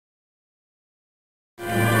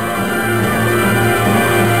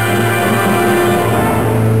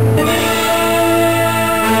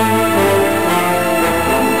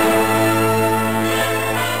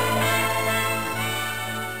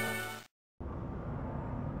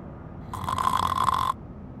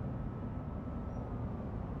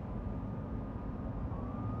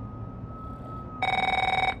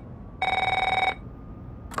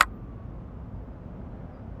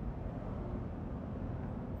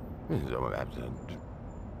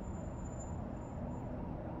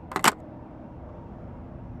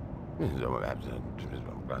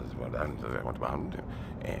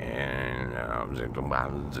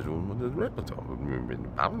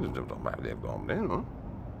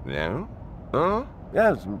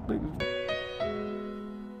Yes.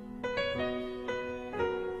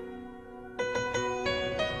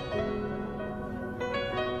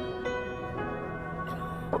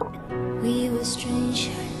 We were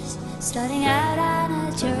strangers, starting out on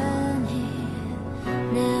a journey.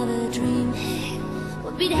 Never dreaming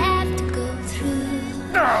what we'd have to go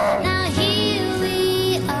through. Now here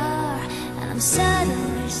we are, and I'm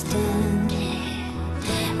suddenly standing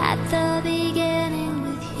at the beginning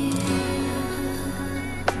with you.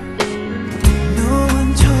 No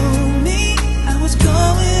one told me I was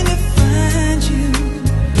going to find you.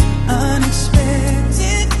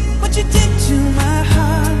 Unexpected, what you did to my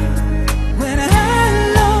heart. When I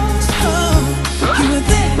lost hope, you were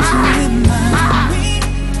there to remind me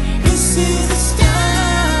this is the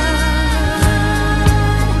start.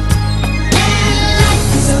 And life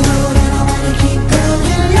is a road and I wanna keep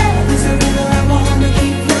going. Love is a river I wanna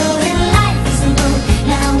keep flowing. Life is a road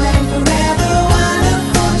now and forever,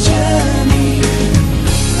 wonderful journey.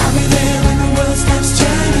 I'll be there when the world stops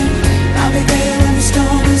turning. I'll be there when the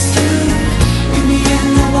storm is through. In the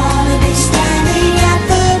end I wanna be standing at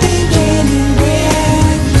the beginning with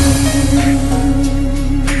you.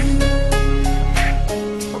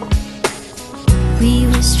 We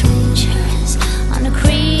were strangers on a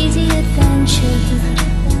crazy adventure.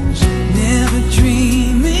 Never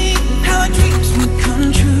dreaming how our dreams would come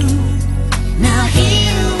true. Now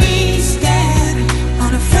here we stand,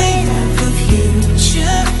 unafraid of the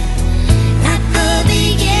future, at the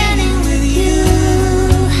beginning with you.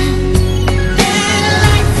 And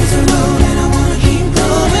life is a road and I wanna keep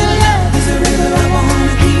going. Love is a river I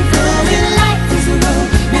wanna keep flowing. Life is a road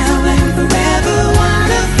now and forever,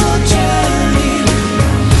 wonderful journey.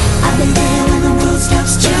 I'll be there when the world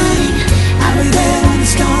stops turning. I'll be there when the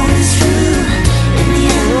storm is through. In the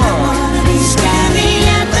end I wanna be standing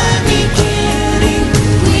at the beginning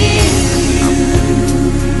with you.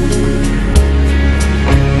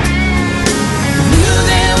 Knew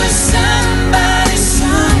there was somebody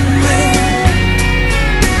somewhere.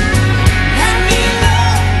 Let me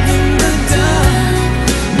love in the dark.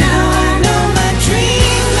 Now I know my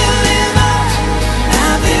dream will live on.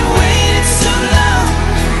 I've been waiting so long.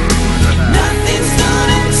 Nothing's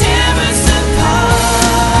gonna tear us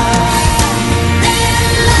apart.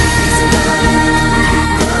 And life is a road,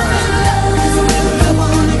 love is a river I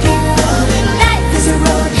wanna keep flowing. Life is a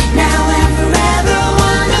road now and forever,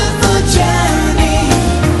 wonderful journey.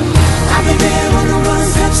 I'll be there when the world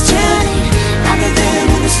stops turning. I'll be there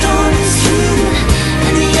when the storm is through.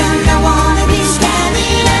 In the end I wanna be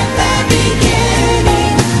standing at the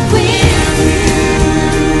beginning with you.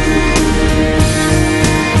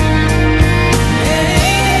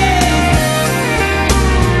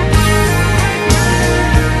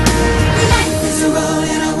 Life is a road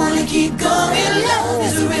and I wanna keep going. Love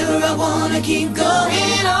is a river I wanna keep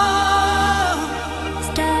going on.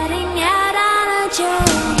 Starting out on a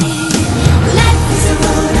journey. Life is a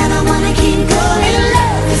road and I wanna keep going.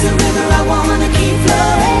 Love is a river I wanna keep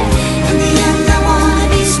flowing. In the end I wanna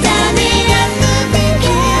be standing at the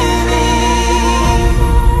beginning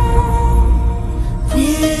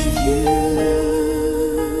with you.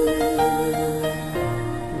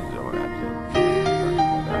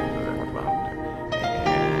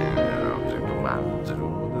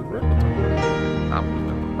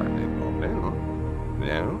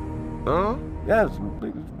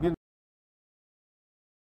 Yes.